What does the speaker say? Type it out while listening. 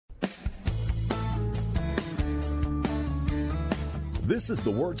This is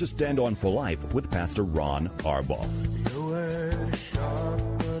the Word to Stand On for Life with Pastor Ron Arbaugh. Your word is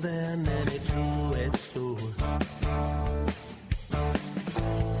sharper than any two-edged sword,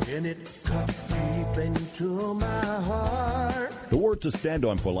 and it cuts deep into my heart. The Word to Stand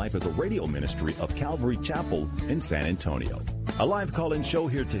On for Life is a radio ministry of Calvary Chapel in San Antonio. A live call-in show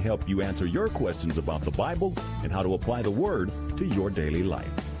here to help you answer your questions about the Bible and how to apply the Word to your daily life.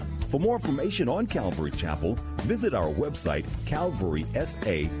 For more information on Calvary Chapel, visit our website,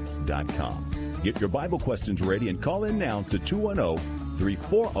 calvarysa.com. Get your Bible questions ready and call in now to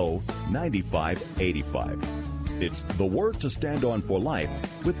 210-340-9585. It's The Word to Stand On for Life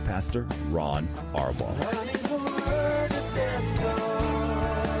with Pastor Ron Arbaugh.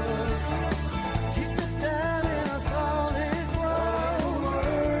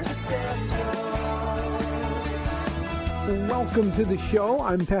 Welcome to the show.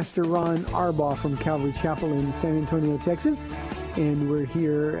 I'm Pastor Ron Arbaugh from Calvary Chapel in San Antonio, Texas. And we're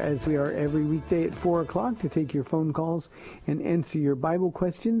here, as we are every weekday at 4 o'clock, to take your phone calls and answer your Bible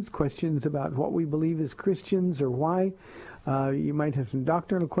questions about what we believe as Christians or why. You might have some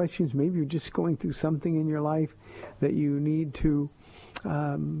doctrinal questions. Maybe you're just going through something in your life that you need some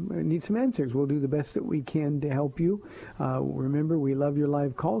answers. We'll do the best that we can to help you. Remember, we love your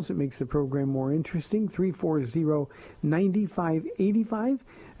live calls. It makes the program more interesting. 340-9585.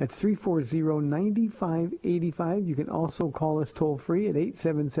 That's 340-9585. You can also call us toll-free at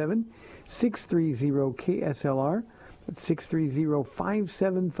 877-630-KSLR. That's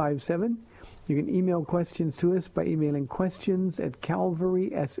 630-5757. You can email questions to us by emailing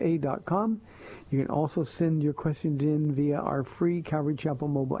questions@calvarysa.com. You can also send your questions in via our free Calvary Chapel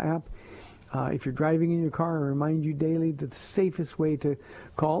mobile app. If you're driving in your car, I remind you daily that the safest way to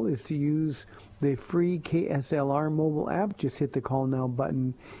call is to use the free KSLR mobile app. Just hit the Call Now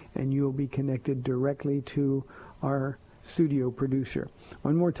button and you'll be connected directly to our studio producer.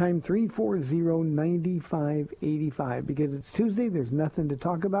 One more time, 340-9585. Because it's Tuesday, there's nothing to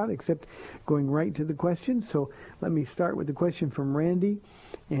talk about except going right to the questions. So let me start with the question from Randy.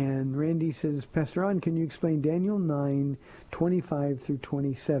 And Randy says, Pastor Ron, can you explain Daniel 9:25 through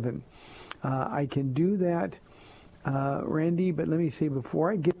 27? I can do that, Randy, but let me say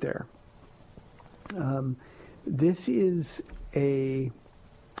before I get there, this is an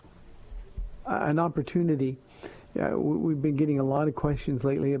opportunity. We've been getting a lot of questions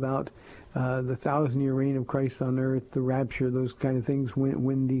lately about the 1,000-year reign of Christ on earth, the rapture, those kind of things,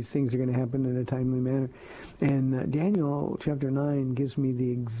 when these things are going to happen in a timely manner. And Daniel chapter 9 gives me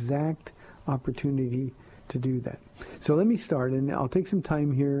the exact opportunity to do that. So let me start, and I'll take some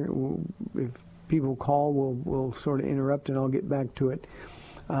time here. If people call, we'll sort of interrupt, and I'll get back to it.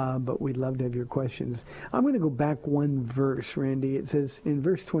 But we'd love to have your questions. I'm going to go back one verse, Randy. It says in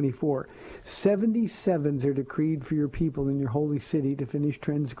verse 24, 77s are decreed for your people in your holy city to finish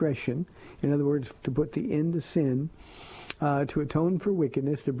transgression. In other words, to put the end to sin, to atone for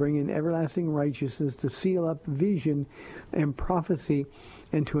wickedness, to bring in everlasting righteousness, to seal up vision and prophecy,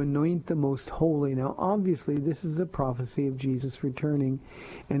 and to anoint the most holy. Now, obviously, this is a prophecy of Jesus returning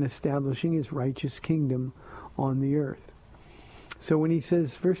and establishing his righteous kingdom on the earth. So when he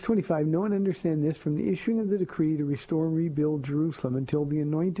says, verse 25, no one understand this, from the issuing of the decree to restore and rebuild Jerusalem until the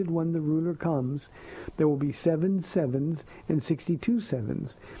anointed one, the ruler, comes, there will be 7 sevens and 62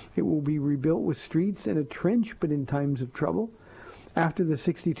 sevens. It will be rebuilt with streets and a trench, but in times of trouble. After the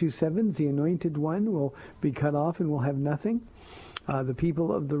 62 sevens, the anointed one will be cut off and will have nothing. The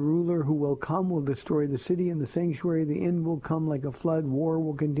people of the ruler who will come will destroy the city and the sanctuary. The end will come like a flood. War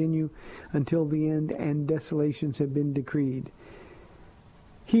will continue until the end, and desolations have been decreed.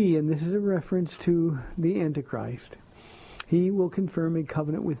 He, and this is a reference to the Antichrist, he will confirm a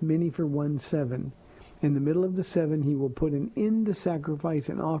covenant with many for 1 7. In the middle of the 7, he will put an end to sacrifice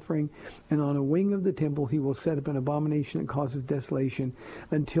and offering, and on a wing of the temple he will set up an abomination that causes desolation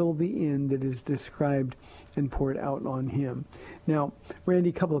until the end that is described and poured out on him. Now,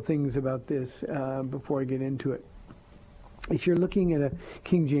 Randy, a couple of things about this before I get into it. If you're looking at a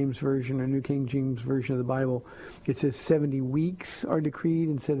King James Version or New King James Version of the Bible, it says 70 weeks are decreed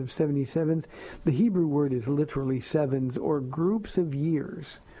instead of 77s. The Hebrew word is literally sevens, or groups of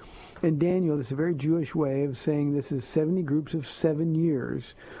years. And Daniel, this is a very Jewish way of saying this is 70 groups of 7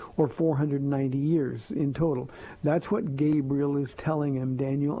 years, or 490 years in total. That's what Gabriel is telling him.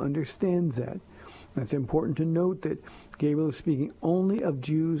 Daniel understands that. That's important to note that Gabriel is speaking only of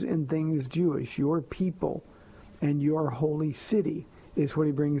Jews and things Jewish. Your people and your holy city is what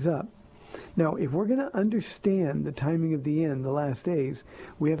he brings up. Now, if we're going to understand the timing of the end, the last days,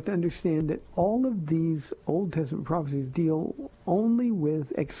 we have to understand that all of these Old Testament prophecies deal only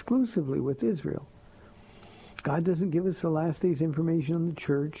with, exclusively with Israel. God doesn't give us the last days information on the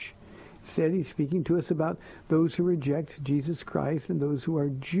church. Instead, he's speaking to us about those who reject Jesus Christ and those who are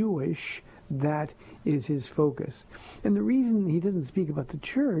Jewish. That is his focus. And the reason he doesn't speak about the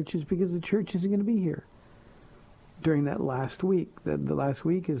church is because the church isn't going to be here during that last week. The last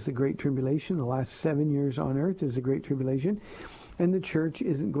week is the Great Tribulation. The last 7 years on earth is the Great Tribulation. And the church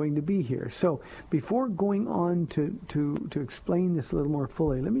isn't going to be here. So before going on to explain this a little more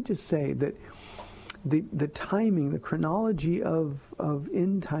fully, let me just say that the timing, the chronology of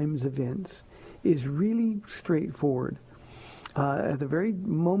end times events is really straightforward. At the very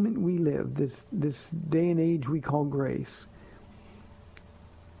moment we live, this day and age we call grace,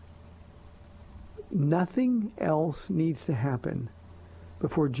 nothing else needs to happen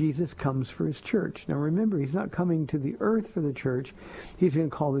before Jesus comes for his church. Now remember, he's not coming to the earth for the church. He's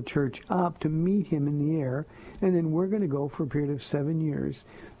going to call the church up to meet him in the air, and then we're going to go for a period of 7 years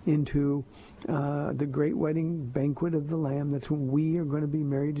into the great wedding banquet of the Lamb. That's when we are going to be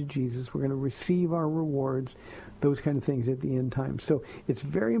married to Jesus. We're going to receive our rewards, those kind of things at the end time. So it's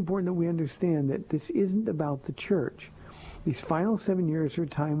very important that we understand that this isn't about the church. These final 7 years are a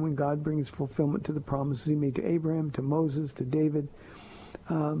time when God brings fulfillment to the promises he made to Abraham, to Moses, to David.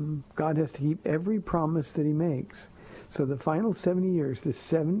 God has to keep every promise that he makes. So the final 7 years, the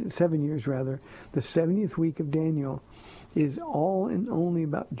 7 years rather, the 70th week of Daniel is all and only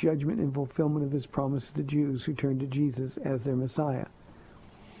about judgment and fulfillment of his promise to the Jews who turned to Jesus as their Messiah.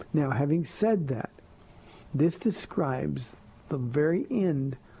 Now, having said that, this describes the very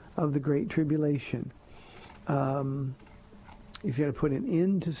end of the Great Tribulation. He's got to put an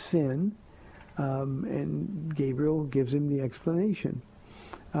end to sin, and Gabriel gives him the explanation.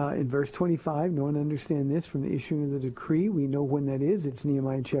 In verse 25, no one understand this from the issuing of the decree. We know when that is. It's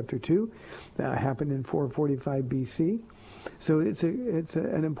Nehemiah chapter 2. That happened in 445 BC. So it's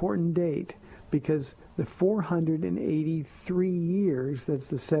an important date because the 483 years, that's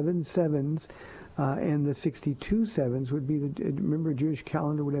the 7 sevens, and the 62 sevens would be remember, Jewish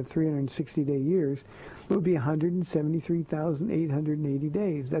calendar would have 360-day years. It would be 173,880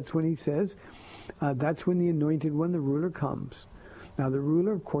 days. That's when he says, that's when the anointed one, the ruler, comes. Now, the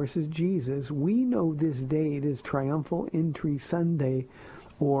ruler, of course, is Jesus. We know this date as Triumphal Entry Sunday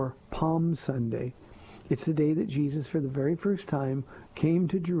or Palm Sunday. It's the day that Jesus, for the very first time, came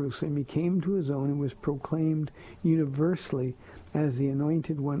to Jerusalem. He came to his own and was proclaimed universally as the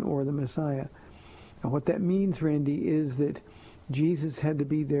Anointed One or the Messiah. Now, what that means, Randy, is that Jesus had to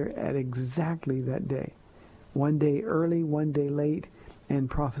be there at exactly that day. One day early, one day late, and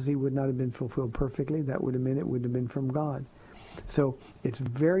prophecy would not have been fulfilled perfectly. That would have meant it would have been from God. So it's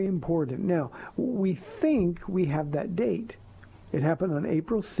very important. Now, we think we have that date. It happened on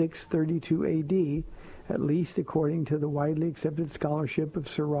April 6, 32 A.D., at least according to the widely accepted scholarship of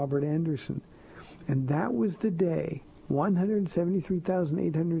Sir Robert Anderson. And that was the day,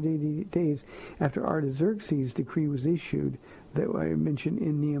 173,880 days after Artaxerxes' decree was issued, that I mentioned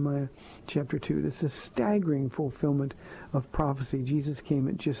in Nehemiah chapter 2. This is a staggering fulfillment of prophecy. Jesus came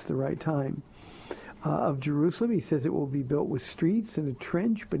at just the right time. Of Jerusalem, he says it will be built with streets and a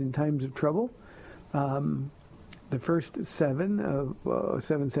trench, but in times of trouble. The first 7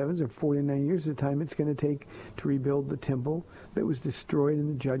 sevens are 49 years, the time it's going to take to rebuild the temple that was destroyed in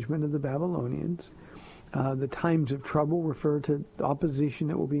the judgment of the Babylonians. The times of trouble refer to the opposition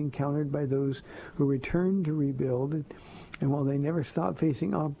that will be encountered by those who return to rebuild. And while they never stopped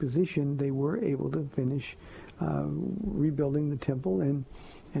facing opposition, they were able to finish rebuilding the temple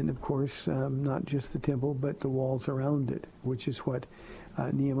and of course, not just the temple, but the walls around it, which is what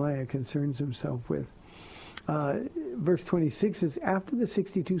Nehemiah concerns himself with. Verse 26 is, after the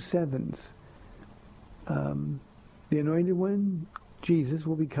 62 sevens, the Anointed One, Jesus,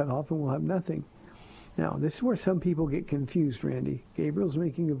 will be cut off and will have nothing. Now, this is where some people get confused, Randy. Gabriel's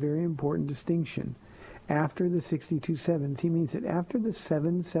making a very important distinction. After the 62 sevens, he means that after the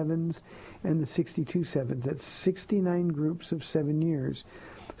 7 sevens and the 62 sevens, that's 69 groups of 7 years,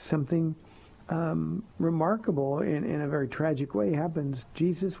 something remarkable in a very tragic way happens.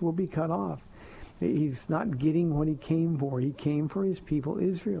 Jesus will be cut off. He's not getting what he came for. He came for his people,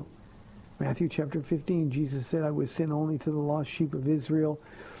 Israel. Matthew chapter 15, Jesus said, I was sent only to the lost sheep of Israel.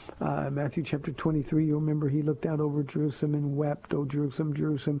 Matthew chapter 23, you remember he looked out over Jerusalem and wept, O Jerusalem,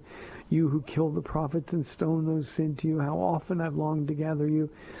 Jerusalem, you who killed the prophets and stoned those sent to you. How often I've longed to gather you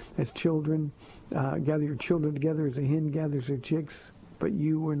as children, gather your children together as a hen gathers her chicks, but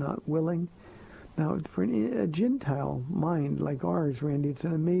you were not willing. Now, for a Gentile mind like ours, Randy, it's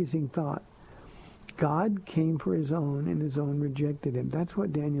an amazing thought. God came for his own, and his own rejected him. That's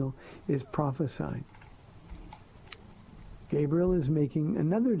what Daniel is prophesying. Gabriel is making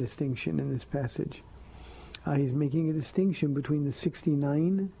another distinction in this passage. He's making a distinction between the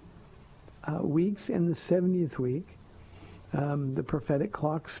 69 weeks and the 70th week. The prophetic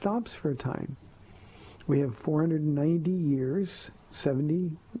clock stops for a time. We have 490 years,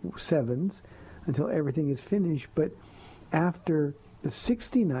 77s, until everything is finished. But after the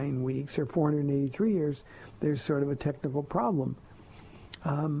 69 weeks, or 483 years, there's sort of a technical problem.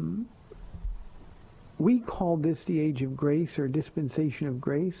 We call this the age of grace, or dispensation of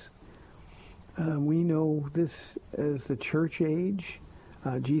grace. We know this as the church age.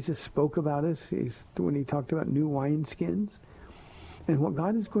 Jesus spoke about us when he talked about new wineskins. And what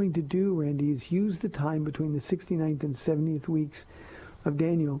God is going to do, Randy, is use the time between the 69th and 70th weeks of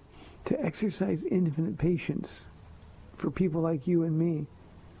Daniel to exercise infinite patience for people like you and me.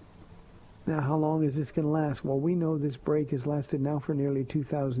 Now, how long is this going to last? Well, we know this break has lasted now for nearly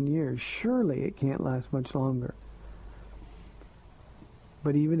 2,000 years. Surely it can't last much longer.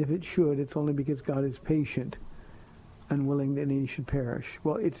 But even if it should, it's only because God is patient, unwilling that any should perish.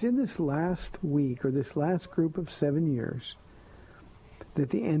 Well, it's in this last week, or this last group of 7 years, that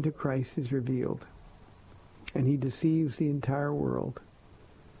the Antichrist is revealed. And he deceives the entire world.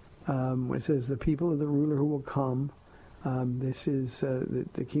 It says the people of the ruler who will come. This is,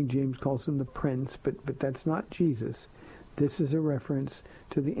 the King James calls him the prince, but that's not Jesus. This is a reference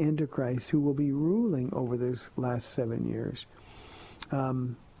to the Antichrist who will be ruling over those last 7 years.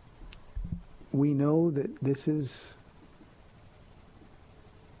 We know that this is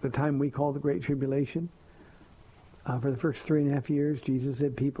the time we call the Great Tribulation. For the first 3.5 years, Jesus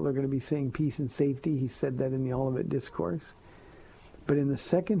said people are going to be saying peace and safety. He said that in the Olivet Discourse. But in the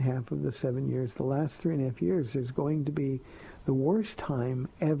second half of the 7 years, the last 3.5 years, there's going to be the worst time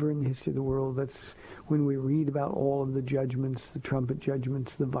ever in the history of the world. That's when we read about all of the judgments, the trumpet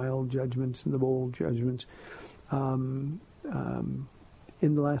judgments, the vial judgments, and the bowl judgments in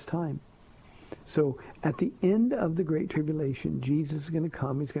the last time. So at the end of the Great Tribulation, Jesus is going to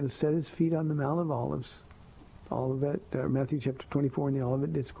come. He's going to set his feet on the Mount of Olives. Matthew chapter 24 in the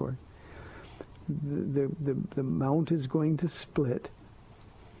Olivet Discourse. The mount is going to split,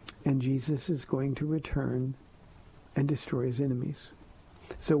 and Jesus is going to return and destroy his enemies.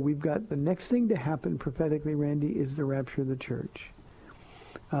 So we've got the next thing to happen prophetically, Randy, is the rapture of the church.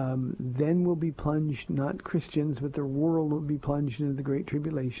 Then we'll be plunged, not Christians, but the world will be plunged into the Great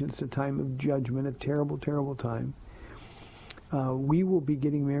Tribulation. It's a time of judgment, a terrible, terrible time. We will be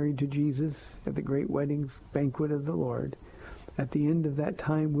getting married to Jesus at the great wedding banquet of the Lord. At the end of that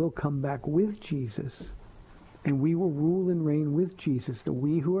time, we'll come back with Jesus, and we will rule and reign with Jesus.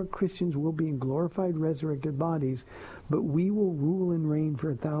 We who are Christians will be in glorified, resurrected bodies, but we will rule and reign for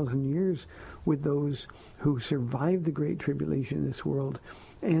 1,000 years with those who survive the Great Tribulation in this world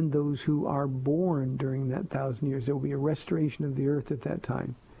and those who are born during that 1,000 years. There will be a restoration of the earth at that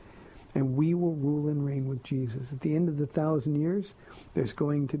time. And we will rule and reign with Jesus. At the end of the 1,000 years, there's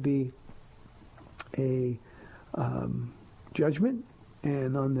going to be a judgment.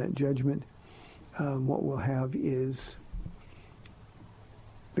 And on that judgment, what we'll have is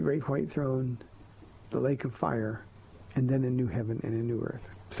the great white throne, the lake of fire, and then a new heaven and a new earth.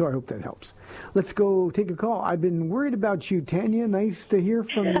 So I hope that helps. Let's go take a call. I've been worried about you, Tanya. Nice to hear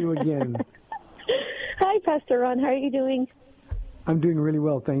from you again. Hi, Pastor Ron. How are you doing? I'm doing really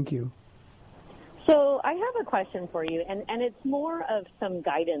well, thank you. So I have a question for you, and it's more of some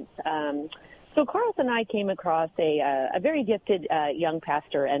guidance. So Carlos and I came across a very gifted young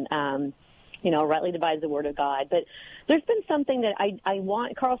pastor, and rightly divides the Word of God. But there's been something that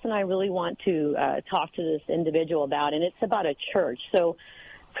Carlos and I really want to talk to this individual about, and it's about a church. So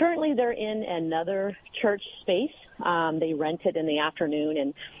currently they're in another church space. They rent it in the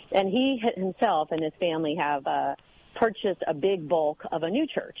afternoon, and he himself and his family have purchased a big bulk of a new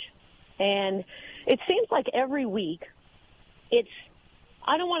church. And it seems like every week it's,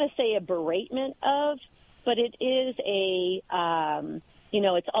 I don't want to say a beratement of, but it is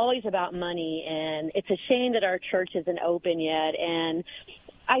it's always about money, and it's a shame that our church isn't open yet. And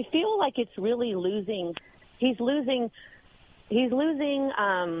I feel like it's really he's losing,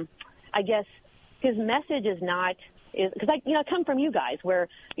 I guess his message is not, because I come from you guys where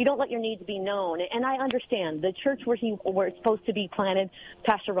you don't let your needs be known, and I understand the church where it's supposed to be planted,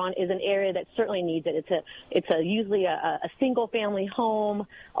 Pastor Ron, is an area that certainly needs it. It's usually a single family home,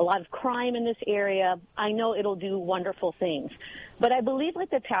 a lot of crime in this area. I know it'll do wonderful things, but I believe like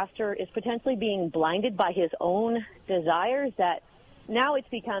the pastor is potentially being blinded by his own desires, that now it's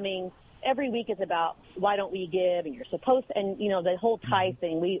becoming every week is about why don't we give, and you're supposed to, and the whole tithe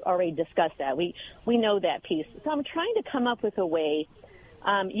thing, we already discussed that. We know that piece. So I'm trying to come up with a way,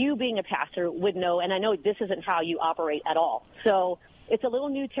 you being a pastor would know, and I know this isn't how you operate at all. So it's a little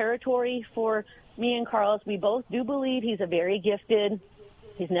new territory for me and Carlos. We both do believe he's a very gifted.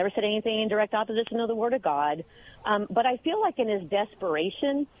 He's never said anything in direct opposition to the Word of God. But I feel like in his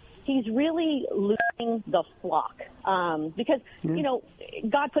desperation, he's really losing the flock because,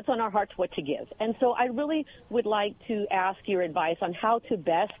 God puts on our hearts what to give. And so I really would like to ask your advice on how to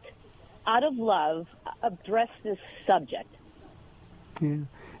best, out of love, address this subject. Yeah.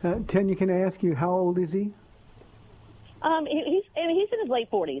 Tanya, can I ask you, how old is he? He's in his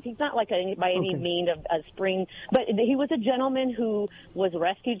late 40s. He's not like by any means a spring, but he was a gentleman who was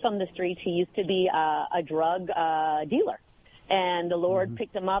rescued from the streets. He used to be a drug dealer. And the Lord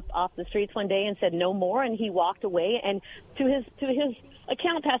picked him up off the streets one day and said, no more, and he walked away. And to his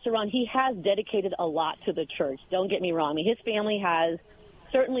account, Pastor Ron, he has dedicated a lot to the church. Don't get me wrong. I mean, his family has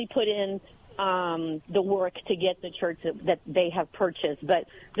certainly put in the work to get the church that they have purchased. But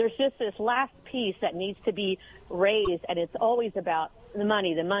there's just this last piece that needs to be raised, and it's always about the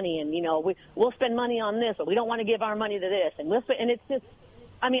money, and, we'll spend money on this, but we don't want to give our money to this. And it's just,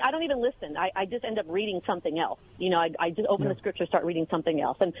 I mean, I don't even listen. I just end up reading something else. I just open the scripture, start reading something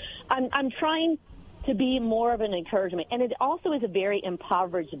else. And I'm trying to be more of an encouragement. And it also is a very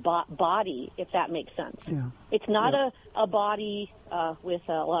impoverished body, if that makes sense. Yeah. It's not a body with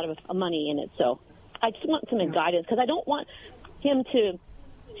a lot of money in it. So I just want some guidance because I don't want him to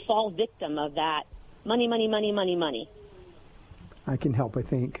fall victim of that money. I can help, I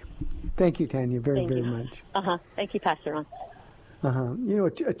think. Thank you, Tanya, very much. Thank you, Pastor Ron.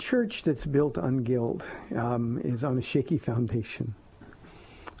 A church that's built on guilt is on a shaky foundation.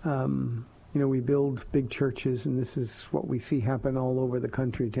 We build big churches, and this is what we see happen all over the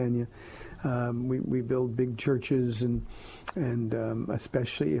country, Tanya. We build big churches, and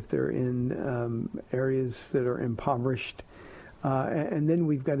especially if they're in areas that are impoverished. And then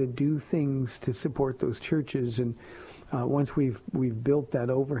we've got to do things to support those churches. And once we've built that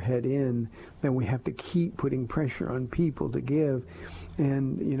overhead in, then we have to keep putting pressure on people to give.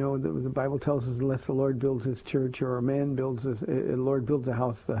 And, the Bible tells us unless the Lord builds his church or a man builds the Lord builds a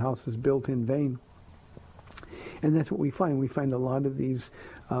house, the house is built in vain. And that's what we find. We find a lot of these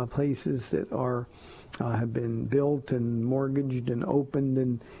places that are have been built and mortgaged and opened,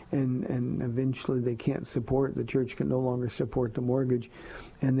 and eventually they can't support, the church can no longer support the mortgage.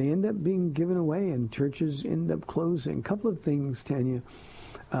 And they end up being given away, and churches end up closing. A couple of things, Tanya.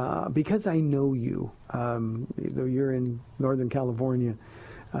 Because I know you, though you're in Northern California,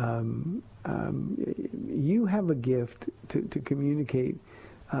 you have a gift to communicate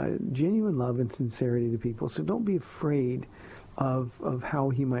genuine love and sincerity to people. So don't be afraid of how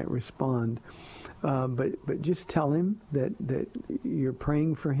he might respond. But just tell him that you're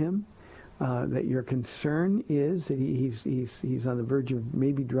praying for him, that your concern is that he's on the verge of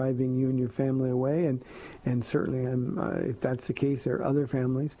maybe driving you and your family away, and certainly if that's the case, there are other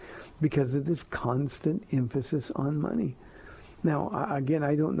families, because of this constant emphasis on money. Now, again,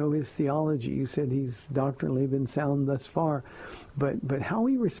 I don't know his theology. You said he's doctrinally been sound thus far, but how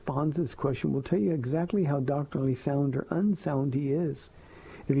he responds to this question will tell you exactly how doctrinally sound or unsound he is.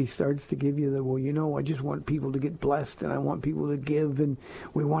 If he starts to give you I just want people to get blessed, and I want people to give, and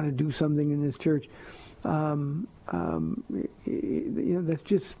we want to do something in this church, that's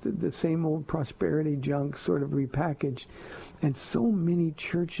just the same old prosperity junk sort of repackaged. And so many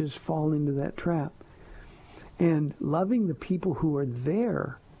churches fall into that trap. And loving the people who are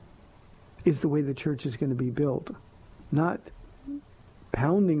there is the way the church is going to be built, not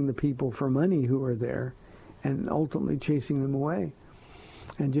pounding the people for money who are there and ultimately chasing them away.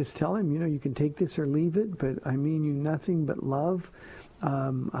 And just tell him, you can take this or leave it, but I mean you nothing but love.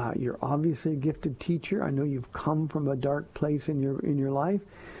 You're obviously a gifted teacher. I know you've come from a dark place in your life,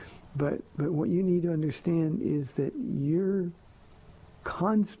 but what you need to understand is that your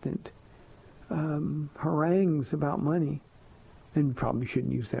constant harangues about money, and you probably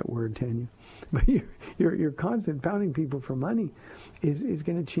shouldn't use that word, Tanya, but your constant pounding people for money is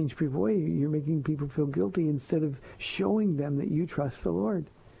going to change people away. You're making people feel guilty instead of showing them that you trust the Lord.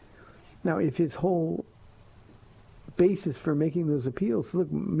 Now, if his whole basis for making those appeals, look,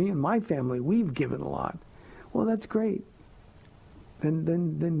 me and my family, we've given a lot. Well, that's great. Then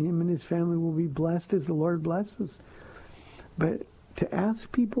him and his family will be blessed as the Lord blesses. But to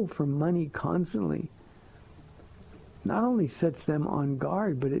ask people for money constantly not only sets them on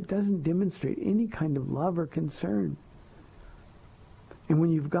guard, but it doesn't demonstrate any kind of love or concern. And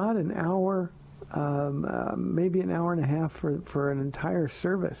when you've got an hour, maybe an hour and a half for an entire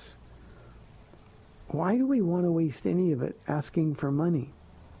service, why do we want to waste any of it asking for money?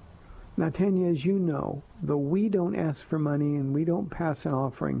 Now, Tanya, as you know, though we don't ask for money and we don't pass an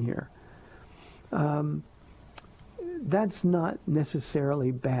offering here, that's not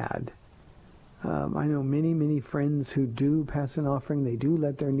necessarily bad. I know many, many friends who do pass an offering. They do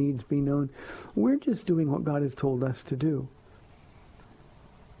let their needs be known. We're just doing what God has told us to do.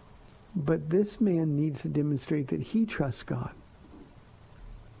 But this man needs to demonstrate that he trusts God.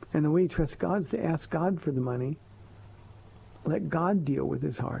 And the way he trusts God is to ask God for the money. Let God deal with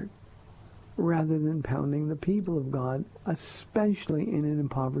his heart, rather than pounding the people of God, especially in an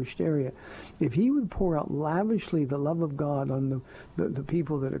impoverished area. If he would pour out lavishly the love of God on the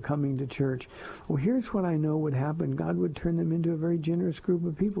people that are coming to church, well, here's what I know would happen. God would turn them into a very generous group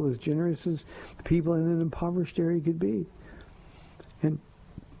of people, as generous as people in an impoverished area could be. And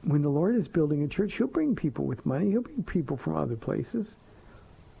when the Lord is building a church, he'll bring people with money. He'll bring people from other places.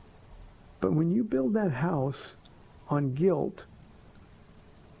 But when you build that house on guilt,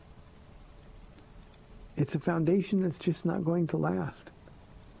 it's a foundation that's just not going to last.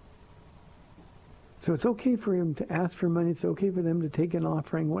 So it's okay for him to ask for money. It's okay for them to take an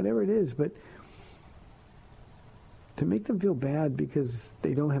offering, whatever it is. But to make them feel bad because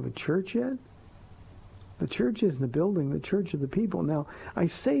they don't have a church yet, the church isn't a building. The church are the people. Now, I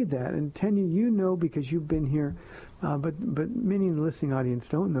say that, and Tanya, you know because you've been here, but many in the listening audience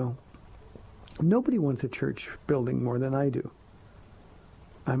don't know. Nobody wants a church building more than I do.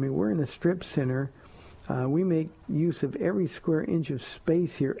 I mean, we're in a strip center. We make use of every square inch of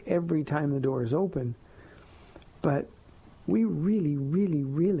space here every time the door is open. But we really, really,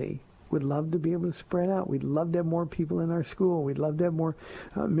 really would love to be able to spread out. We'd love to have more people in our school. We'd love to have more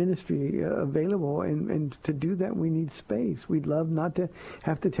ministry available. And to do that, we need space. We'd love not to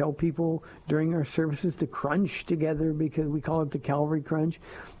have to tell people during our services to crunch together, because we call it the Calvary crunch,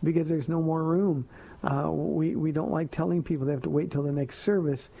 because there's no more room. We don't like telling people they have to wait till the next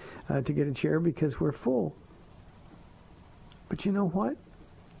service to get a chair because we're full. But you know what?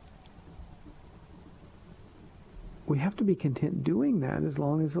 We have to be content doing that as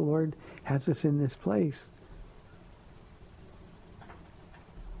long as the Lord has us in this place.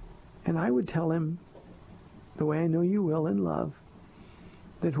 And I would tell him, the way I know you will in love,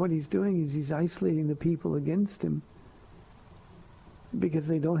 that what he's doing is he's isolating the people against him because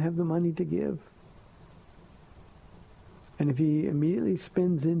they don't have the money to give. And if he immediately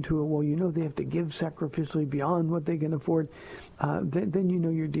spins into they have to give sacrificially beyond what they can afford, then you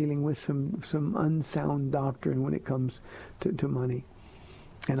know you're dealing with some unsound doctrine when it comes to money.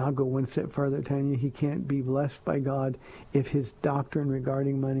 And I'll go one step further, Tanya. He can't be blessed by God if his doctrine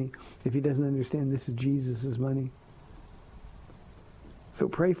regarding money, if he doesn't understand this is Jesus' money. So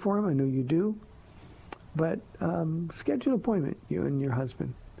pray for him. I know you do. But schedule an appointment, you and your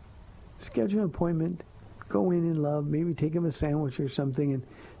husband. Schedule an appointment. Go in love, maybe take him a sandwich or something and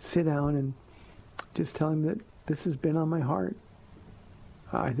sit down and just tell him that this has been on my heart.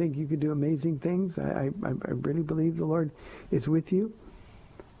 I think you could do amazing things. I really believe the Lord is with you.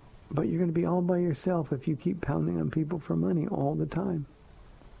 But you're going to be all by yourself if you keep pounding on people for money all the time.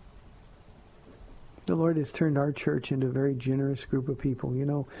 The Lord has turned our church into a very generous group of people.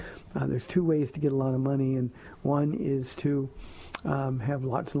 There's two ways to get a lot of money, and one is to have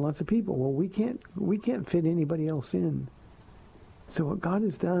lots and lots of people. Well, we can't fit anybody else in. So what God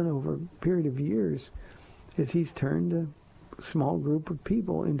has done over a period of years is he's turned a small group of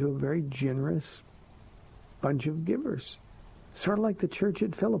people into a very generous bunch of givers. Sort of like the church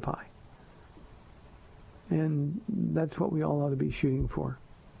at Philippi. And that's what we all ought to be shooting for.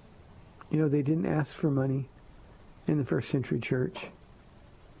 They didn't ask for money in the first century church.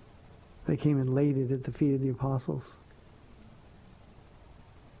 They came and laid it at the feet of the apostles.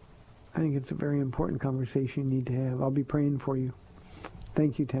 I think it's a very important conversation you need to have. I'll be praying for you.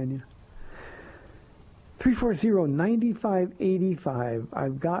 Thank you, Tanya. 340-9585.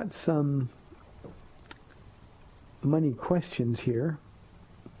 I've got some money questions here.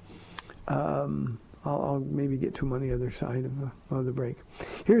 I'll maybe get to them on the other side of the break.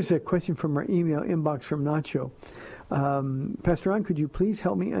 Here's a question from our email inbox from Nacho. Pastor Ron, could you please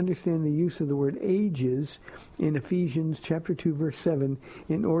help me understand the use of the word ages in Ephesians chapter 2, verse 7,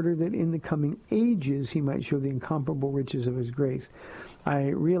 in order that in the coming ages he might show the incomparable riches of his grace? I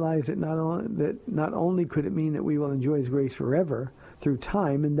realize that not only could it mean that we will enjoy his grace forever through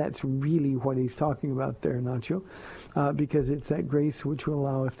time, and that's really what he's talking about there, Nacho, because it's that grace which will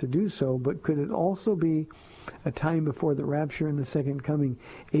allow us to do so, but could it also be a time before the rapture and the second coming.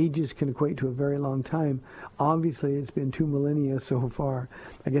 Ages can equate to a very long time. Obviously, it's been 2 millennia so far.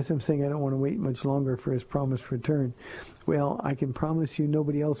 I guess I'm saying I don't want to wait much longer for his promised return. Well, I can promise you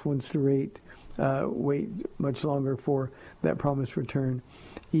nobody else wants to wait much longer for that promised return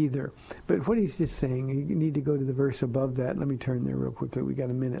either. But what he's just saying, you need to go to the verse above that. Let me turn there real quickly. We got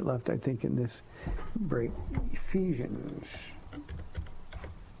a minute left, I think, in this break. Ephesians.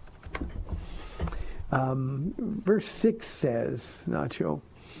 Verse 6 says, Nacho,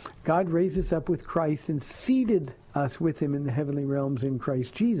 God raised us up with Christ and seated us with him in the heavenly realms in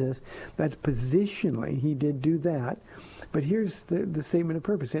Christ Jesus. That's positionally. He did do that. But here's the statement of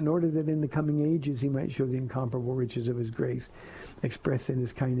purpose. In order that in the coming ages he might show the incomparable riches of his grace expressed in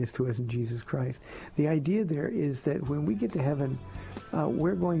his kindness to us in Jesus Christ. The idea there is that when we get to heaven,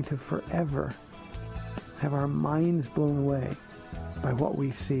 we're going to forever have our minds blown away by what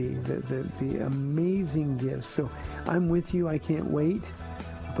we see, the amazing gifts. So I'm with you. I can't wait.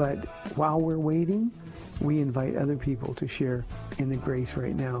 But while we're waiting, we invite other people to share in the grace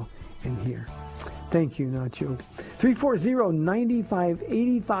right now and here. Thank you, Nacho.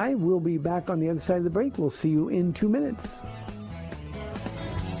 340-9585. We'll be back on the other side of the break. We'll see you in 2 minutes.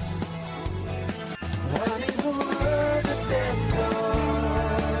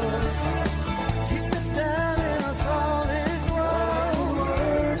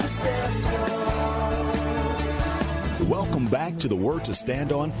 Welcome back to the Word to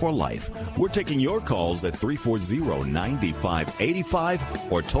Stand On for Life. We're taking your calls at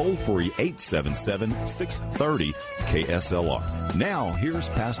 340-9585 or toll free 877-630-KSLR. Now, here's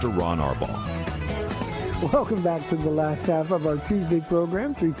Pastor Ron Arbaugh. Welcome back to the last half of our Tuesday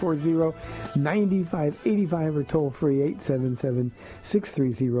program, 340-9585 or toll free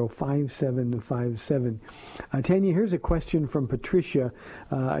 877-630-5757. Tanya, here's a question from Patricia.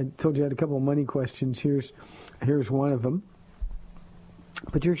 I told you I had a couple of money questions. Here's one of them.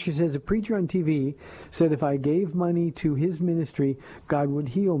 Patricia says, a preacher on TV said if I gave money to his ministry, God would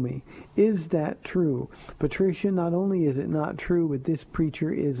heal me. Is that true? Patricia, not only is it not true, but this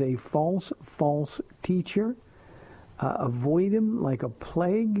preacher is a false teacher. Avoid him like a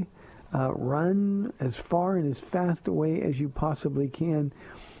plague. Run as far and as fast away as you possibly can.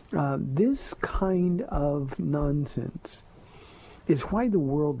 This kind of nonsense is why the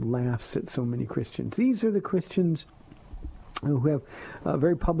world laughs at so many Christians. These are the Christians who have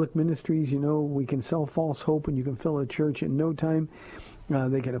very public ministries. You know, we can sell false hope and you can fill a church in no time.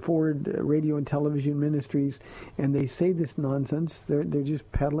 They can afford radio and television ministries, and they say this nonsense. They're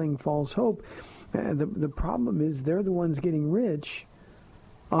just peddling false hope. The problem is they're the ones getting rich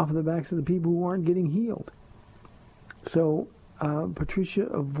off of the backs of the people who aren't getting healed. So, Patricia,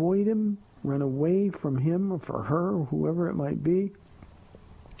 avoid him. Run away from him or for her, or whoever it might be.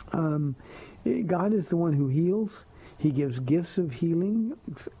 God is the one who heals. He gives gifts of healing.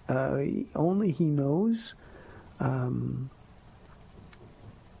 Only he knows who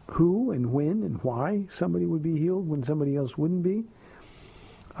and when and why somebody would be healed when somebody else wouldn't be.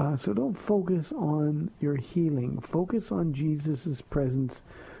 So don't focus on your healing. Focus on Jesus' presence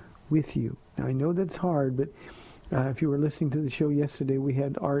with you. Now, I know that's hard, but if you were listening to the show yesterday, we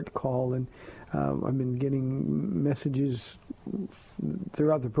had Art call, and I've been getting messages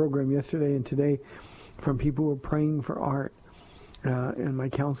throughout the program yesterday and today from people who are praying for Art. And my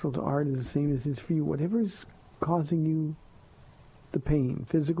counsel to Art is the same as is for you. Whatever's causing you the pain,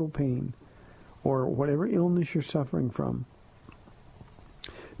 physical pain, or whatever illness you're suffering from,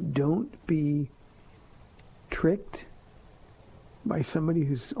 don't be tricked by somebody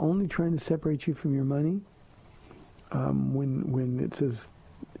who's only trying to separate you from your money. When it says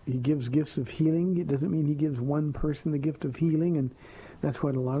he gives gifts of healing, it doesn't mean he gives one person the gift of healing, and that's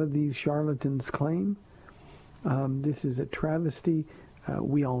what a lot of these charlatans claim. This is a travesty.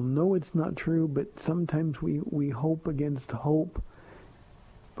 We all know it's not true, but sometimes we hope against hope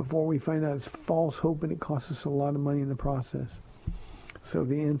before we find out it's false hope, and it costs us a lot of money in the process. So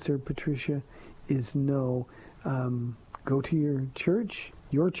the answer, Patricia, is no. Go to your church,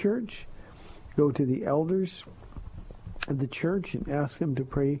 go to the elders of the church and ask them to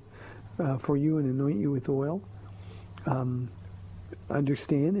pray for you and anoint you with oil.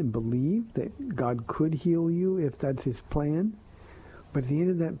 Understand and believe that God could heal you if that's his plan. But at the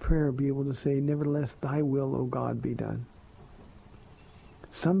end of that prayer, be able to say, nevertheless, thy will, O God, be done.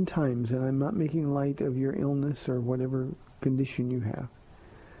 Sometimes, and I'm not making light of your illness or whatever condition you have,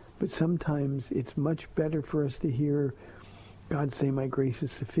 but sometimes it's much better for us to hear God say, my grace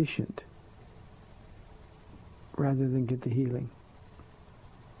is sufficient, rather than get the healing.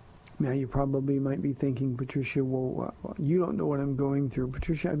 Now, you probably might be thinking, Patricia, well, you don't know what I'm going through.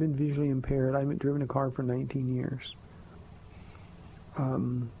 Patricia, I've been visually impaired. I haven't driven a car for 19 years. I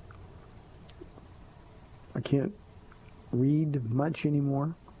can't read much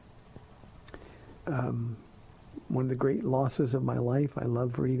anymore. One of the great losses of my life, I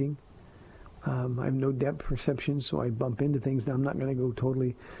love reading. I have no depth perception, so I bump into things. Now, I'm not going to go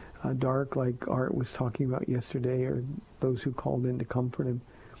totally dark like Art was talking about yesterday, or those who called in to comfort him.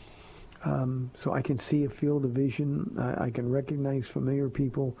 So I can see a field of vision. I can recognize familiar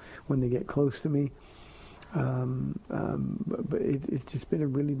people when they get close to me. But it's just been a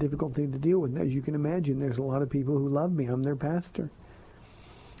really difficult thing to deal with. As you can imagine, there's a lot of people who love me. I'm their pastor.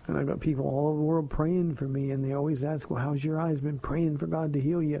 And I've got people all over the world praying for me, and they always ask, well, how's your eyes? Been praying for God to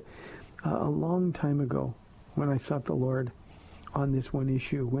heal you. A long time ago, when I sought the Lord on this one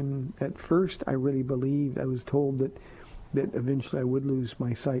issue, when at first I really believed, I was told that eventually I would lose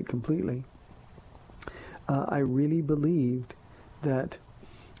my sight completely. I really believed that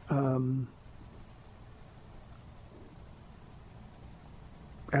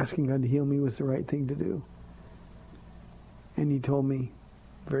asking God to heal me was the right thing to do. And he told me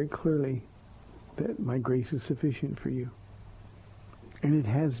very clearly that my grace is sufficient for you. And it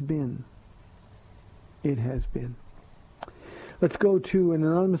has been. It has been. Let's go to an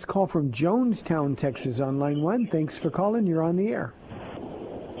anonymous call from Jonestown, Texas on line 1. Thanks for calling. You're on the air.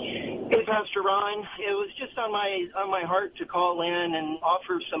 Hey, Pastor Ron. It was just on my heart to call in and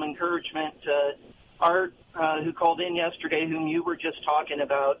offer some encouragement to Art, who called in yesterday, whom you were just talking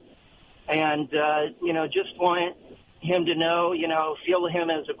about. And, just want him to know, feel him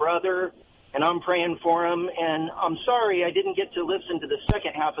as a brother, and I'm praying for him. And I'm sorry I didn't get to listen to the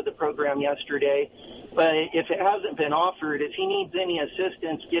second half of the program yesterday, but if it hasn't been offered, if he needs any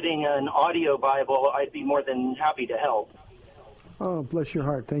assistance getting an audio Bible, I'd be more than happy to help. Oh, bless your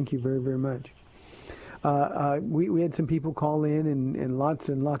heart. Thank you very, very much. We had some people call in, and lots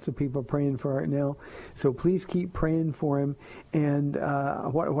of people praying for Art now. So please keep praying for him. And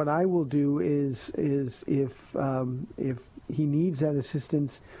what I will do is if he needs that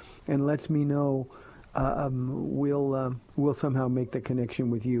assistance and lets me know, we'll somehow make the connection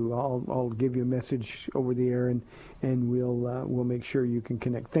with you. I'll give you a message over the air, and we'll make sure you can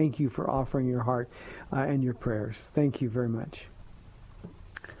connect. Thank you for offering your heart and your prayers. Thank you very much.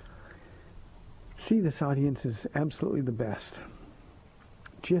 See, this audience is absolutely the best.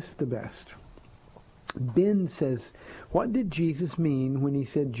 Just the best. Ben says, what did Jesus mean when he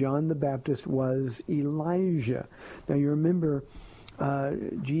said John the Baptist was Elijah? Now, you remember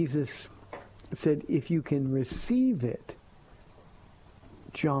Jesus said, if you can receive it,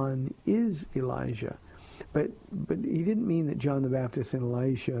 John is Elijah. But he didn't mean that John the Baptist and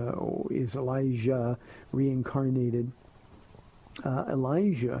Elijah is Elijah reincarnated.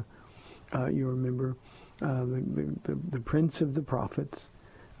 Elijah, you remember, the prince of the prophets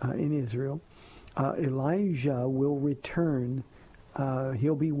in Israel. Elijah will return.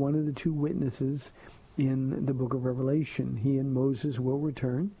 He'll be one of the two witnesses in the book of Revelation. He and Moses will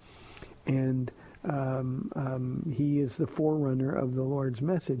return, and he is the forerunner of the Lord's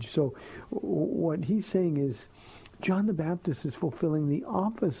message. So what he's saying is John the Baptist is fulfilling the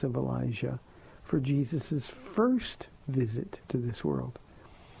office of Elijah for Jesus' first visit to this world.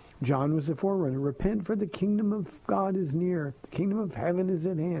 John was the forerunner. Repent, for the kingdom of God is near. The kingdom of heaven is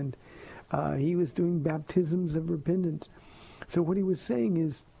at hand. He was doing baptisms of repentance. So what he was saying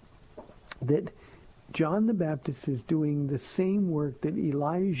is that John the Baptist is doing the same work that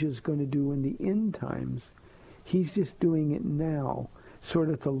Elijah is going to do in the end times. He's just doing it now, sort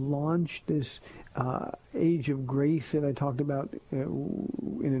of to launch this age of grace that I talked about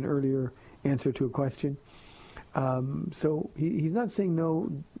in an earlier answer to a question. So he's not saying,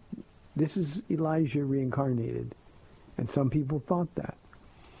 no, this is Elijah reincarnated. And some people thought that.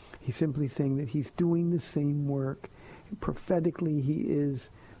 He's simply saying that he's doing the same work. Prophetically, he is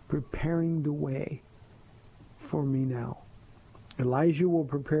preparing the way for me now. Elijah will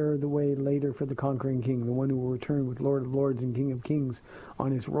prepare the way later for the conquering king, the one who will return with Lord of Lords and King of Kings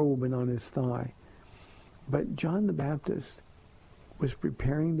on his robe and on his thigh. But John the Baptist was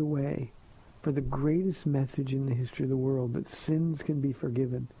preparing the way for the greatest message in the history of the world, that sins can be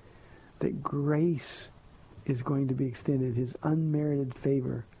forgiven, that grace is going to be extended, his unmerited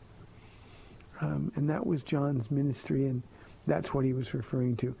favor. And that was John's ministry, and that's what he was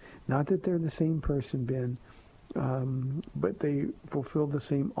referring to. Not that they're the same person, Ben, but they fulfill the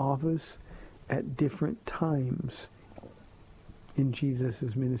same office at different times in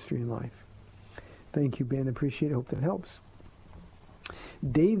Jesus' ministry and life. Thank you, Ben. Appreciate it. Hope that helps.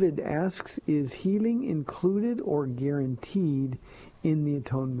 David asks, is healing included or guaranteed in the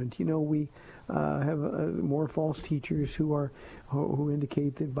atonement? You know, we have more false teachers who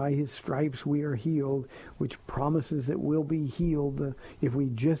indicate that by his stripes we are healed, which promises that we'll be healed if we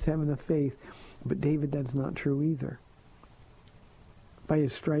just have enough faith. But David, that's not true either. By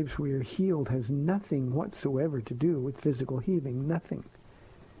his stripes we are healed has nothing whatsoever to do with physical healing. Nothing.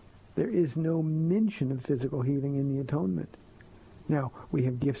 There is no mention of physical healing in the atonement. Now, we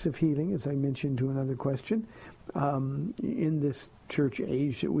have gifts of healing, as I mentioned to another question, in this church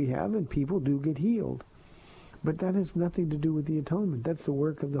age that we have, and people do get healed. But that has nothing to do with the atonement. That's the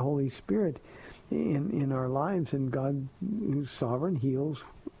work of the Holy Spirit in our lives, and God, who's sovereign, heals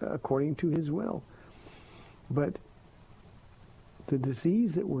according to his will. But the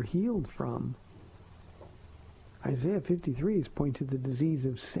disease that we're healed from, Isaiah 53 is pointing to the disease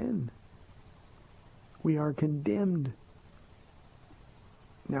of sin. We are condemned.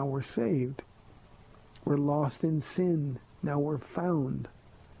 Now we're saved. We're lost in sin. Now we're found.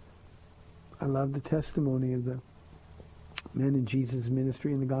 I love the testimony of the men in Jesus'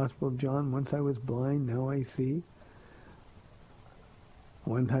 ministry in the Gospel of John. Once I was blind, now I see.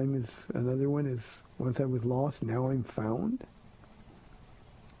 Another one is, once I was lost, now I'm found.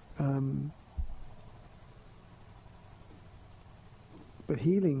 But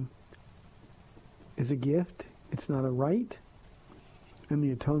healing is a gift. It's not a right. And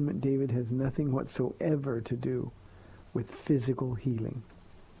the atonement, David, has nothing whatsoever to do with physical healing.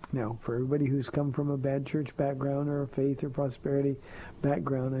 Now, for everybody who's come from a bad church background or a faith or prosperity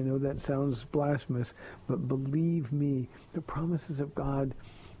background, I know that sounds blasphemous, but believe me, the promises of God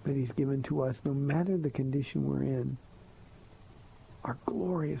that he's given to us, no matter the condition we're in, are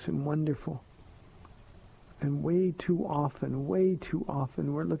glorious and wonderful. And way too often,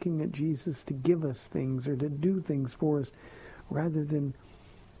 we're looking at Jesus to give us things or to do things for us rather than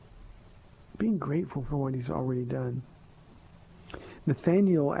being grateful for what he's already done.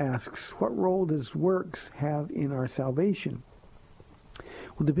 Nathaniel asks, what role does works have in our salvation?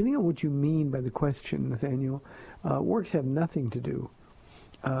 Well, depending on what you mean by the question, Nathaniel, works have nothing to do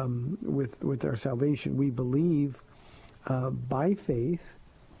with our salvation. We believe by faith,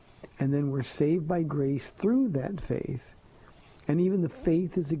 and then we're saved by grace through that faith. And even the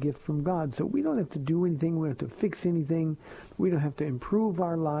faith is a gift from God. So we don't have to do anything. We don't have to fix anything. We don't have to improve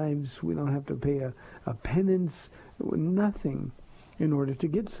our lives. We don't have to pay a penance. Nothing in order to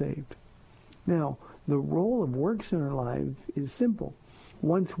get saved. Now, the role of works in our life is simple.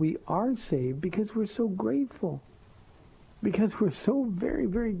 Once we are saved, because we're so grateful, because we're so very,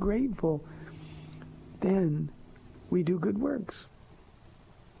 very grateful, then we do good works.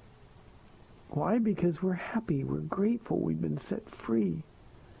 Why? Because we're happy, we're grateful, we've been set free.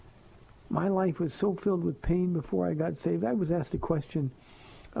 My life was so filled with pain before I got saved. I was asked a question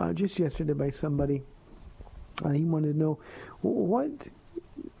just yesterday by somebody. He wanted to know, what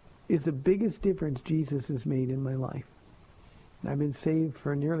is the biggest difference Jesus has made in my life? I've been saved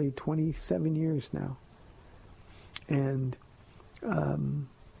for nearly 27 years now. And the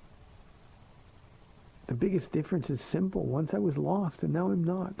biggest difference is simple. Once I was lost, and now I'm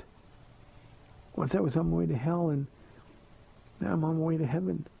not. Once I was on my way to hell, and now I'm on my way to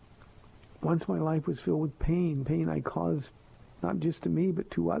heaven. Once my life was filled with pain I caused not just to me,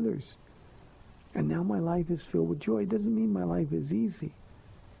 but to others. And now my life is filled with joy. It doesn't mean my life is easy.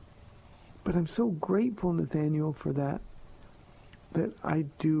 But I'm so grateful, Nathaniel, for that I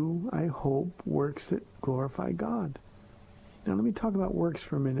hope, works that glorify God. Now let me talk about works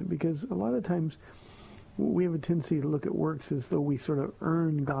for a minute, because a lot of times we have a tendency to look at works as though we sort of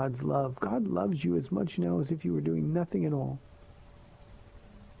earn God's love. God loves you as much now as if you were doing nothing at all.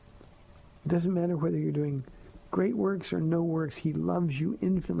 It doesn't matter whether you're doing great works or no works. He loves you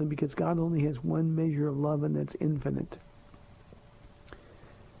infinitely, because God only has one measure of love, and that's infinite.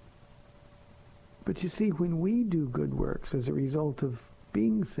 But you see, when we do good works as a result of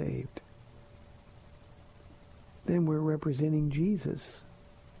being saved, then we're representing Jesus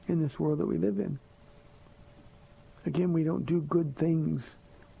in this world that we live in. Again, we don't do good things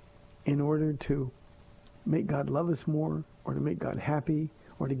in order to make God love us more, or to make God happy,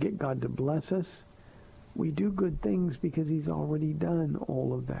 or to get God to bless us. We do good things because he's already done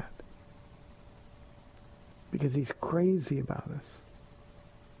all of that. Because he's crazy about us.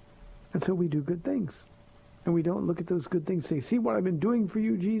 And so we do good things. And we don't look at those good things and say, see what I've been doing for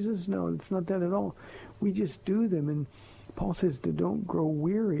you, Jesus? No, it's not that at all. We just do them. And Paul says to don't grow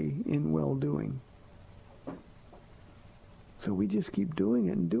weary in well-doing. So we just keep doing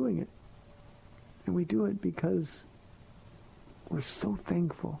it and doing it. And we do it because we're so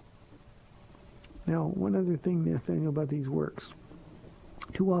thankful. Now, one other thing, Nathaniel, about these works.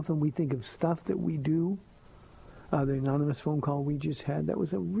 Too often we think of stuff that we do. The anonymous phone call we just had, that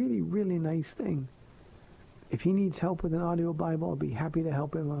was a really, really nice thing. If he needs help with an audio Bible, I'll be happy to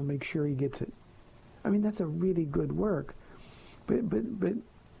help him. I'll make sure he gets it. I mean, that's a really good work. But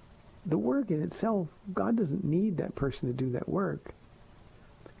the work in itself, God doesn't need that person to do that work.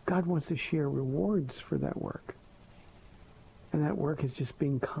 God wants to share rewards for that work. And that work is just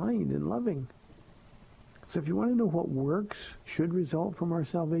being kind and loving. So if you want to know what works should result from our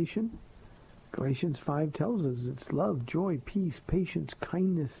salvation, Galatians 5 tells us it's love, joy, peace, patience,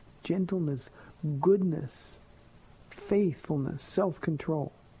 kindness, gentleness, goodness, faithfulness,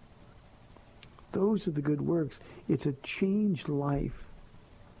 self-control. Those are the good works. It's a changed life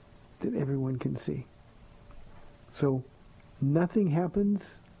that everyone can see. So nothing happens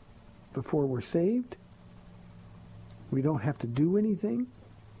before we're saved. We don't have to do anything.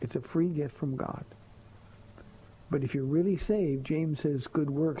 It's a free gift from God. But if you're really saved, James says good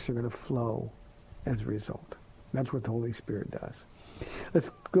works are going to flow as a result. That's what the Holy Spirit does. Let's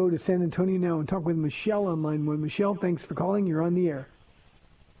go to San Antonio now and talk with Michelle on line one. Michelle, thanks for calling. You're on the air.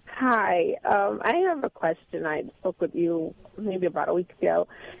 Hi. I have a question. I spoke with you maybe about a week ago,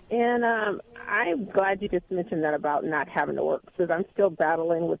 and I'm glad you just mentioned that about not having to work, because I'm still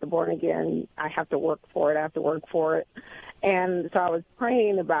battling with the born again. I have to work for it. And so I was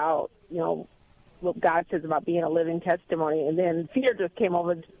praying about, what God says about being a living testimony, and then fear just came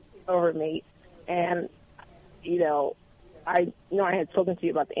over me, and I had spoken to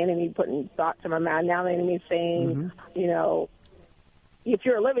you about the enemy putting thoughts in my mind. Now the enemy's saying, if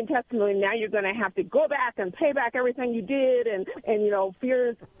you're a living testimony, now you're going to have to go back and pay back everything you did, and fear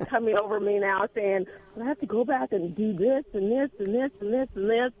is coming over me now, saying I have to go back and do this and this and this and this and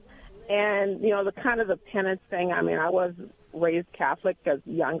this, and the kind of the penance thing. I mean, I was raised Catholic as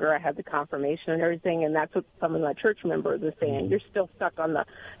younger. I had the confirmation and everything, and that's what some of my church members are saying. You're still stuck on the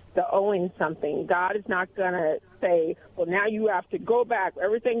owing something. God is not going to say, well, now you have to go back.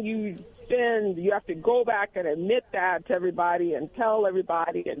 Everything you spend, you have to go back and admit that to everybody and tell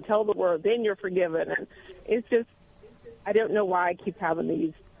the world, then you're forgiven. And it's just, I don't know why I keep having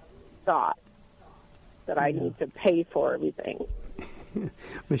these thoughts that I need to pay for everything.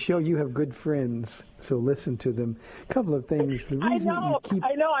 Michelle, you have good friends, so listen to them. A couple of things. The reason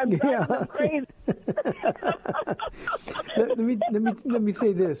I know, I'm crazy. let me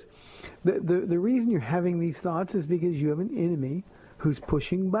say this. The reason you're having these thoughts is because you have an enemy who's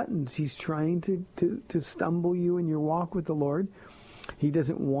pushing buttons. He's trying to stumble you in your walk with the Lord. He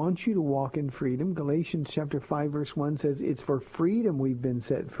doesn't want you to walk in freedom. Galatians chapter 5, verse 1 says, it's for freedom we've been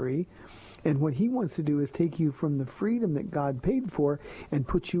set free. And what he wants to do is take you from the freedom that God paid for and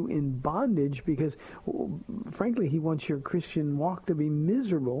put you in bondage, because, frankly, he wants your Christian walk to be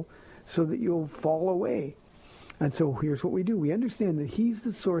miserable so that you'll fall away. And so here's what we do. We understand that he's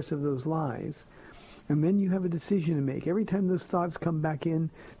the source of those lies. And then you have a decision to make. Every time those thoughts come back in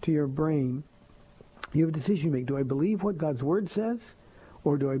to your brain, you have a decision to make. Do I believe what God's Word says,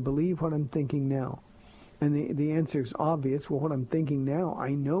 or do I believe what I'm thinking now? And the answer is obvious. Well, what I'm thinking now I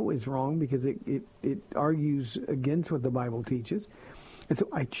know is wrong because it argues against what the Bible teaches. And so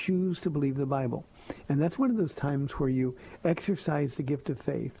I choose to believe the Bible. And that's one of those times where you exercise the gift of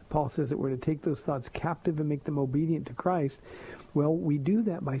faith. Paul says that we're to take those thoughts captive and make them obedient to Christ. Well, we do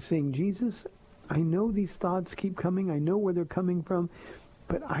that by saying, Jesus, I know these thoughts keep coming. I know where they're coming from,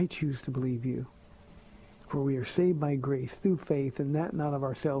 but I choose to believe you. For we are saved by grace through faith, and that not of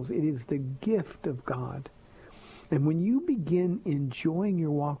ourselves. It is the gift of God. And when you begin enjoying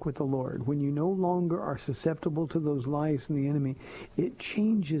your walk with the Lord, when you no longer are susceptible to those lies from the enemy, it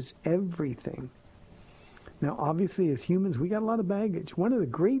changes everything. Now, obviously, as humans, we got a lot of baggage. One of the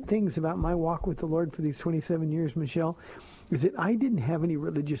great things about my walk with the Lord for these 27 years, Michelle, is that I didn't have any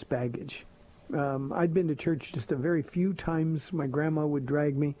religious baggage. I'd been to church just a very few times. My grandma would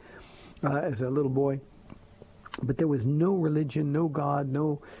drag me as a little boy. But there was no religion, no God,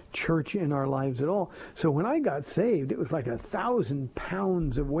 no church in our lives at all. So when I got saved, it was like 1,000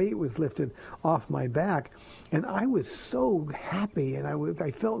 pounds of weight was lifted off my back. And I was so happy, and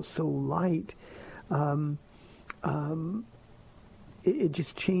I felt so light. It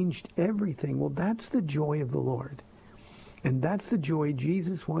just changed everything. Well, that's the joy of the Lord. And that's the joy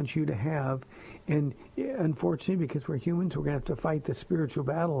Jesus wants you to have. And unfortunately, because we're humans, we're going to have to fight the spiritual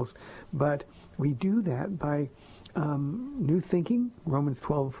battles. But we do that by new thinking. Romans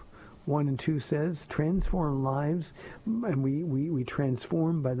 12, 1 and 2 says, transform lives. And we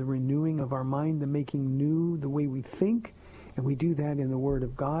transform by the renewing of our mind, the making new the way we think. And we do that in the Word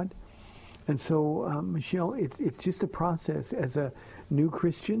of God. And so, Michelle, it's just a process as a new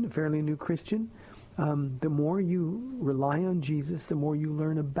Christian, a fairly new Christian. The more you rely on Jesus, the more you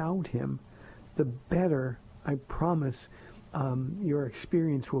learn about him, the better, I promise, your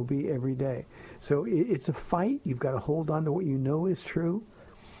experience will be every day. So it's a fight. You've got to hold on to what you know is true.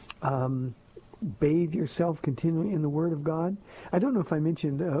 Bathe yourself continually in the Word of God. I don't know if I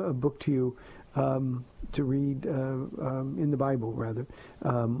mentioned a book to you to read in the Bible, rather,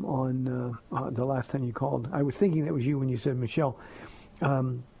 on the last time you called. I was thinking that was you when you said Michelle.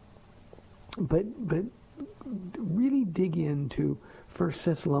 But really dig into 1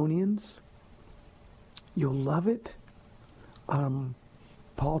 Thessalonians. You'll love it.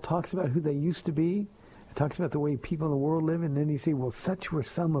 Paul talks about who they used to be. He talks about the way people in the world live, and then he says, well, such were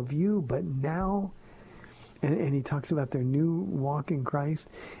some of you, but now... And he talks about their new walk in Christ.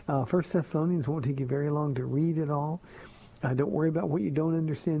 1 Thessalonians won't take you very long to read it all. Don't worry about what you don't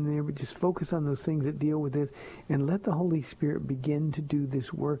understand there, but just focus on those things that deal with this, and let the Holy Spirit begin to do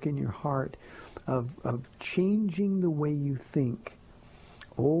this work in your heart of changing the way you think.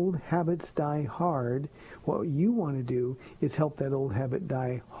 Old habits die hard. What you want to do is help that old habit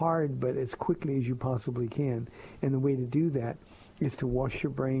die hard, but as quickly as you possibly can. And the way to do that is to wash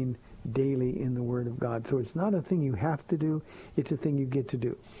your brain daily in the Word of God. So it's not a thing you have to do, it's a thing you get to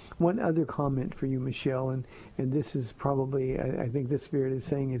do. One other comment for you, Michelle, and this is probably, I think the Spirit is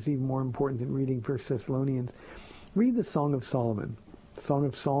saying it's even more important than reading 1 Thessalonians. Read the Song of Solomon. Song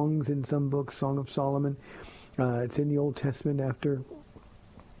of Songs in some books, Song of Solomon. It's in the Old Testament after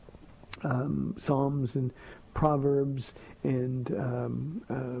Psalms and Proverbs and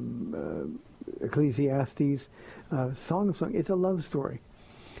Ecclesiastes. Song of Songs. It's a love story.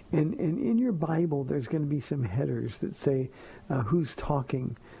 And in your Bible, there's going to be some headers that say who's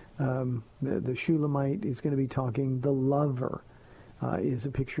talking. The Shulamite is going to be talking. The lover is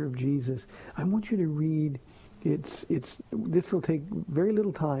a picture of Jesus. I want you to read. This will take very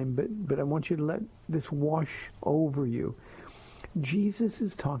little time, but I want you to let this wash over you. Jesus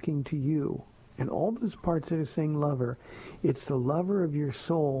is talking to you, and all those parts that are saying lover, it's the lover of your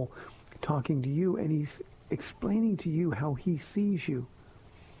soul talking to you, and he's explaining to you how he sees you.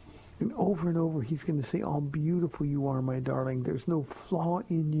 And over, he's going to say, "How beautiful you are, my darling. There's no flaw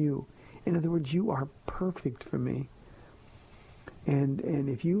in you." In other words, you are perfect for me. And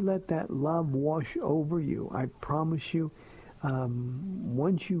if you let that love wash over you, I promise you,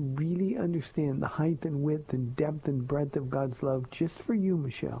 once you really understand the height and width and depth and breadth of God's love just for you,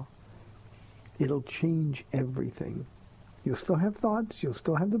 Michelle, it'll change everything. You'll still have thoughts, you'll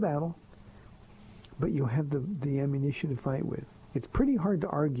still have the battle, but you'll have the ammunition to fight with. It's pretty hard to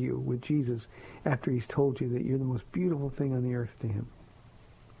argue with Jesus after he's told you that you're the most beautiful thing on the earth to him.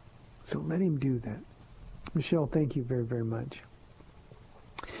 So let him do that. Michelle, thank you very, very much.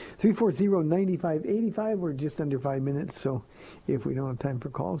 340-9585. We're just under 5 minutes, so if we don't have time for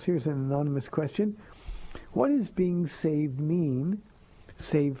calls, here's an anonymous question. What does being saved mean?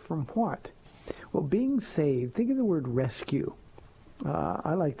 Saved from what? Well, being saved, think of the word rescue.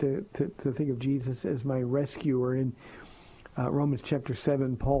 I like to think of Jesus as my rescuer. In Romans chapter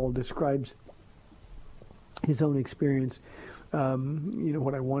 7, Paul describes his own experience.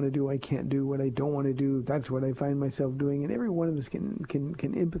 What I want to do, I can't do. What I don't want to do, that's what I find myself doing. And every one of us can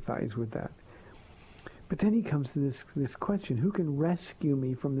empathize with that. But then he comes to this question: who can rescue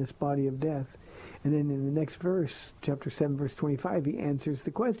me from this body of death? And then in the next verse, chapter 7, verse 25, he answers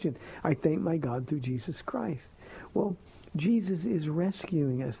the question: I thank my God through Jesus Christ. Well, Jesus is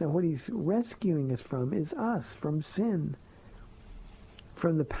rescuing us. Now, what he's rescuing us from is us, from sin.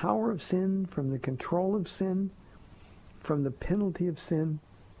 From the power of sin, from the control of sin, from the penalty of sin.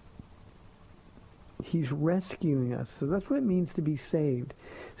 He's rescuing us. So that's what it means to be saved.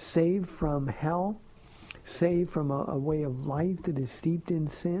 Saved from hell. Saved from a way of life that is steeped in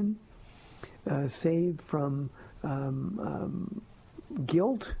sin. Saved from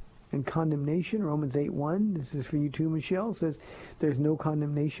guilt and condemnation. Romans 8:1, this is for you too, Michelle, says there's no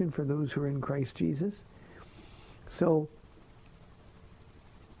condemnation for those who are in Christ Jesus. So,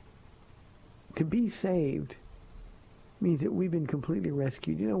 to be saved means that we've been completely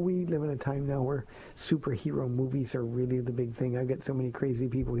rescued. You know, we live in a time now where superhero movies are really the big thing. I've got so many crazy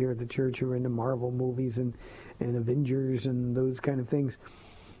people here at the church who are into Marvel movies and Avengers and those kind of things.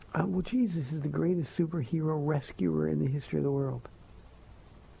 Well, Jesus is the greatest superhero rescuer in the history of the world.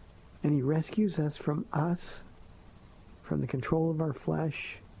 And he rescues us, from the control of our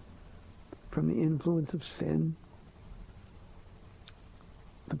flesh, from the influence of sin,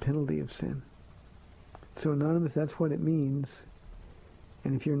 the penalty of sin. So, Anonymous, that's what it means.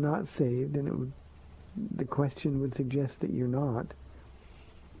 And if you're not saved, and the question would suggest that you're not,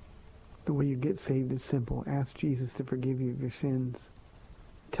 the way you get saved is simple. Ask Jesus to forgive you of your sins.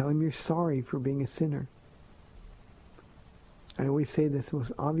 Tell him you're sorry for being a sinner. I always say this, the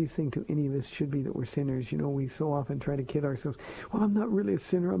most obvious thing to any of us should be that we're sinners. You know, we so often try to kid ourselves. Well, I'm not really a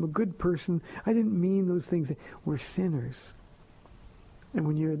sinner. I'm a good person. I didn't mean those things. We're sinners. And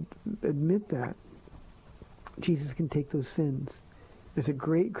when you admit that, Jesus can take those sins. There's a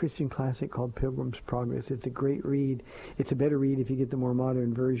great Christian classic called Pilgrim's Progress. It's a great read. It's a better read if you get the more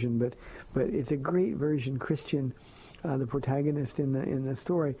modern version, but it's a great version. Christian, the protagonist in the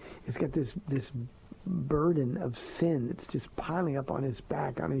story, has got this burden of sin. It's just piling up on his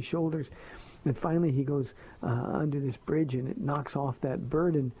back, on his shoulders. And finally he goes under this bridge and it knocks off that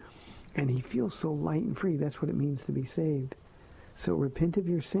burden and he feels so light and free. That's what it means to be saved. So repent of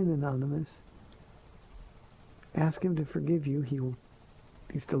your sin, Anonymous. Ask him to forgive you.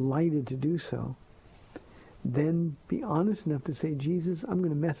 He's delighted to do so. Then be honest enough to say, Jesus, I'm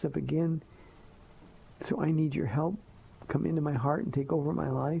going to mess up again, so I need your help. Come into my heart and take over my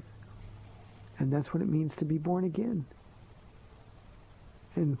life. And that's what it means to be born again.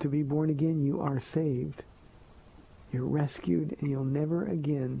 And to be born again, you are saved. You're rescued, and you'll never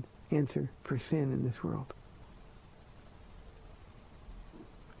again answer for sin in this world.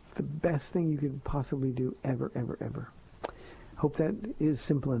 The best thing you could possibly do ever, ever, ever. Hope that is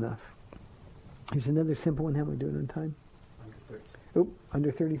simple enough. Here's another simple one. How am I doing on time?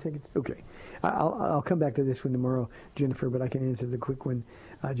 Under 30 seconds? Okay. I'll come back to this one tomorrow, Jennifer, but I can answer the quick one.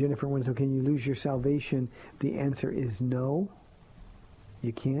 Jennifer wants, so can you lose your salvation? The answer is no.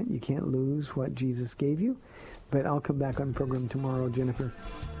 You can't. You can't lose what Jesus gave you. But I'll come back on the program tomorrow, Jennifer,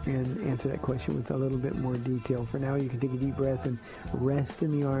 and answer that question with a little bit more detail. For now, you can take a deep breath and rest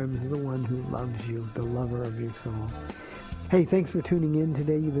in the arms of the one who loves you, the lover of your soul. Hey, thanks for tuning in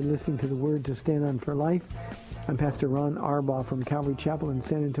today. You've been listening to the Word to Stand On for Life. I'm Pastor Ron Arbaugh from Calvary Chapel in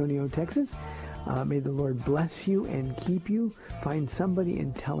San Antonio, Texas. May the Lord bless you and keep you. Find somebody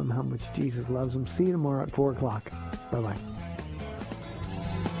and tell them how much Jesus loves them. See you tomorrow at 4 o'clock. Bye-bye.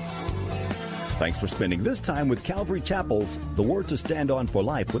 Thanks for spending this time with Calvary Chapel's The Word to Stand On for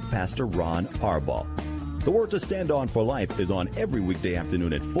Life with Pastor Ron Arbaugh. The Word to Stand On for Life is on every weekday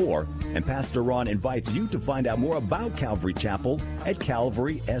afternoon at 4, and Pastor Ron invites you to find out more about Calvary Chapel at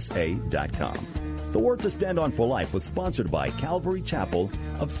calvarysa.com. The Word to Stand On for Life was sponsored by Calvary Chapel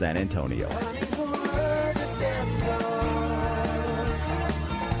of San Antonio.